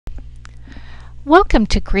Welcome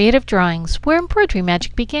to Creative Drawings, where embroidery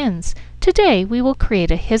magic begins. Today we will create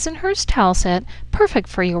a his and hers towel set perfect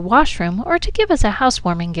for your washroom or to give as a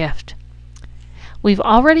housewarming gift. We've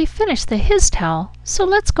already finished the his towel, so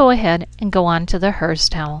let's go ahead and go on to the hers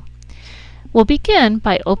towel. We'll begin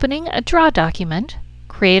by opening a draw document,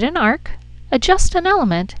 create an arc, adjust an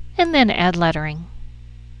element, and then add lettering.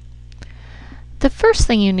 The first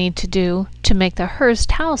thing you need to do to make the hers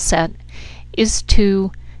towel set is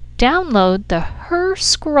to download the Her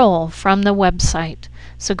Scroll from the website.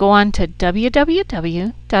 So go on to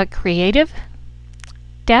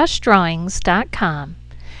www.creative-drawings.com.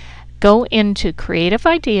 Go into Creative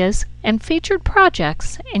Ideas and Featured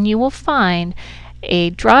Projects, and you will find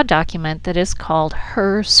a draw document that is called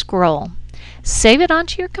Her Scroll. Save it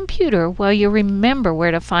onto your computer while you remember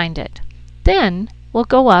where to find it. Then we'll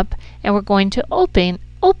go up and we're going to open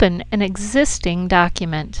an existing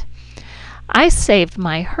document. I saved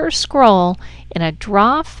my Her Scroll in a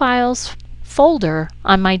Draw Files folder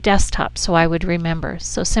on my desktop so I would remember.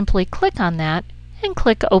 So simply click on that and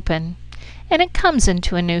click Open, and it comes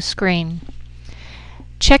into a new screen.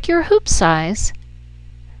 Check your hoop size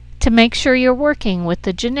to make sure you're working with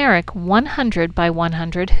the generic 100 by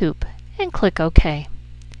 100 hoop and click OK.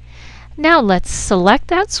 Now let's select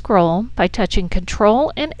that scroll by touching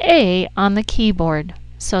Ctrl and A on the keyboard.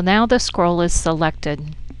 So now the scroll is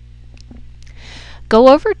selected. Go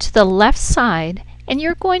over to the left side and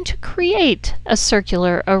you're going to create a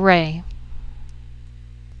circular array.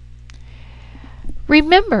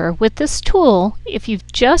 Remember, with this tool, if you've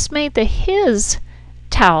just made the his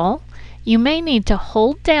towel, you may need to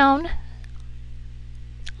hold down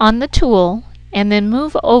on the tool and then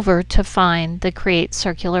move over to find the Create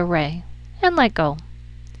Circular Array and let go.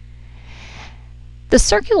 The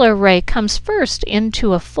circular array comes first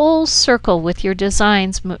into a full circle with your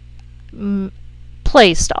designs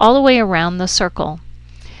placed all the way around the circle.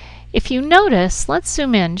 If you notice, let's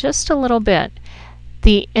zoom in just a little bit.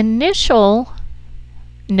 The initial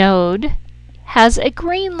node has a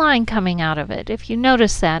green line coming out of it, if you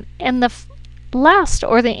notice that, and the last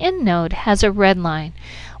or the end node has a red line.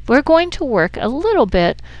 We're going to work a little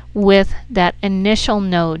bit with that initial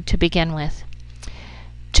node to begin with.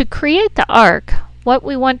 To create the arc, what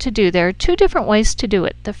we want to do, there are two different ways to do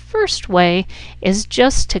it. The first way is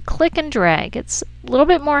just to click and drag. It's a little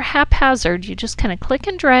bit more haphazard. You just kind of click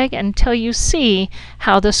and drag until you see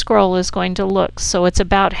how the scroll is going to look. So it's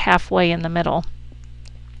about halfway in the middle.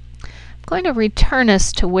 I'm going to return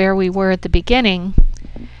us to where we were at the beginning.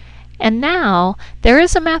 And now there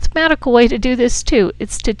is a mathematical way to do this too.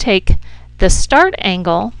 It's to take the start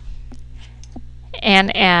angle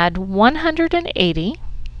and add 180.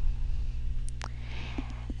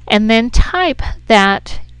 And then type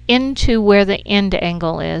that into where the end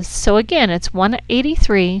angle is. So again, it's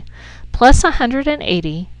 183 plus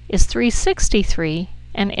 180 is 363,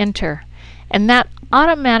 and enter. And that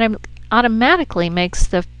automatically makes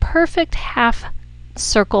the perfect half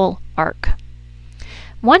circle arc.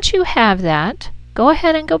 Once you have that, go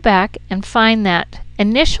ahead and go back and find that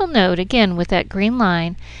initial node again with that green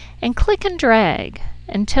line and click and drag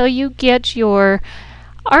until you get your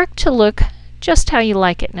arc to look just how you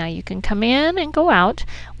like it. Now you can come in and go out.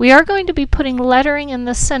 We are going to be putting lettering in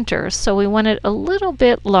the center, so we want it a little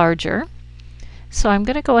bit larger. So I'm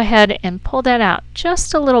going to go ahead and pull that out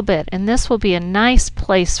just a little bit, and this will be a nice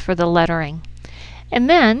place for the lettering. And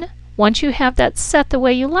then once you have that set the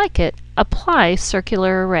way you like it, apply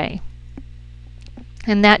circular array.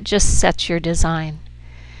 And that just sets your design.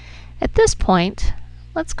 At this point,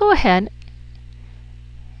 let's go ahead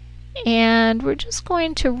and we're just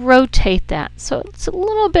going to rotate that so it's a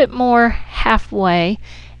little bit more halfway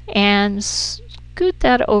and scoot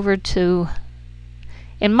that over to,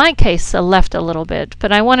 in my case, the left a little bit,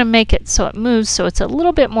 but I want to make it so it moves so it's a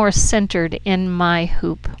little bit more centered in my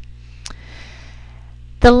hoop.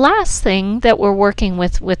 The last thing that we're working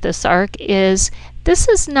with this arc is this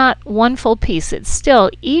is not one full piece. It's still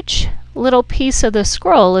each little piece of the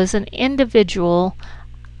scroll is an individual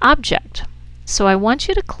object. So I want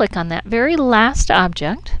you to click on that very last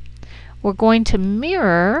object. We're going to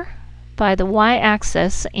mirror by the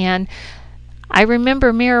y-axis, and I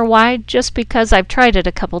remember mirror y just because I've tried it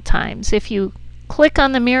a couple times. If you click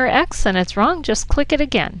on the mirror x and it's wrong, just click it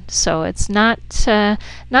again. So it's not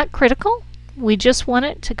critical. We just want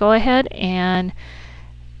it to go ahead and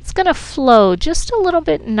it's going to flow just a little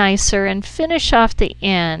bit nicer and finish off the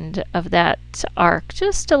end of that arc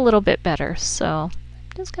just a little bit better. So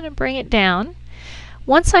I'm just going to bring it down.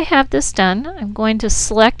 Once I have this done, I'm going to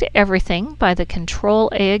select everything by the Control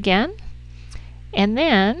A again, and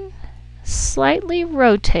then slightly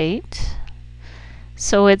rotate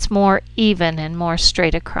so it's more even and more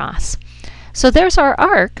straight across. So there's our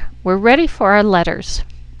arc. We're ready for our letters.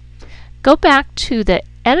 Go back to the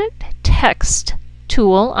Edit Text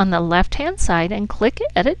tool on the left-hand side and click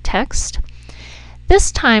Edit Text.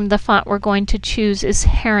 This time the font we're going to choose is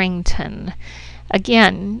Harrington.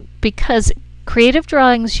 Again, because Creative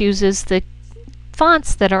Drawings uses the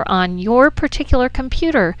fonts that are on your particular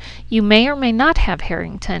computer, you may or may not have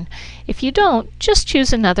Harrington. If you don't, just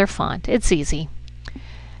choose another font. It's easy.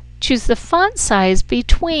 Choose the font size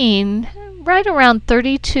between right around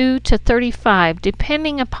 32 to 35,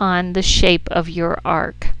 depending upon the shape of your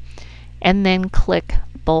arc, and then click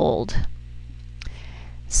Bold.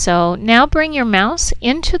 So now bring your mouse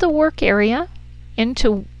into the work area,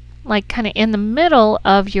 into like kind of in the middle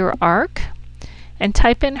of your arc, and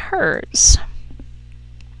type in hers.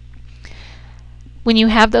 When you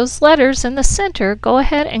have those letters in the center, go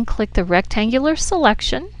ahead and click the rectangular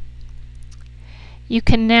selection. You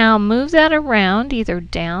can now move that around either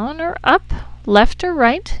down or up, left or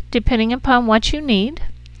right, depending upon what you need.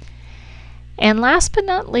 And last but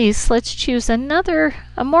not least, let's choose a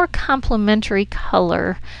more complementary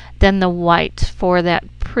color than the white for that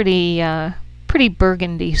pretty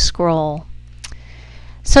burgundy scroll.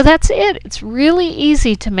 So that's it. It's really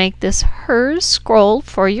easy to make this hers scroll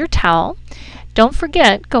for your towel. Don't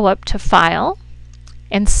forget, go up to File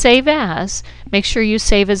and Save As. Make sure you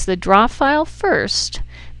save as the draw file first,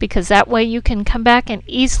 because that way you can come back and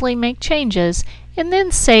easily make changes and then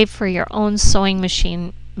save for your own sewing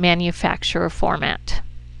machine manufacturer format.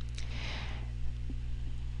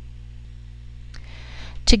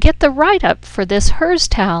 To get the write-up for this hers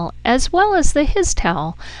towel as well as the his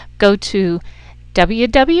towel, go to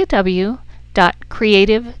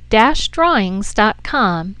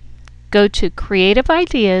www.creative-drawings.com. Go to Creative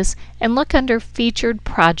Ideas and look under Featured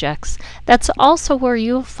Projects. That's also where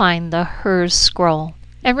you'll find the hers scroll.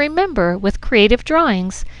 And remember, with Creative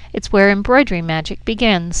Drawings, it's where embroidery magic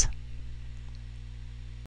begins.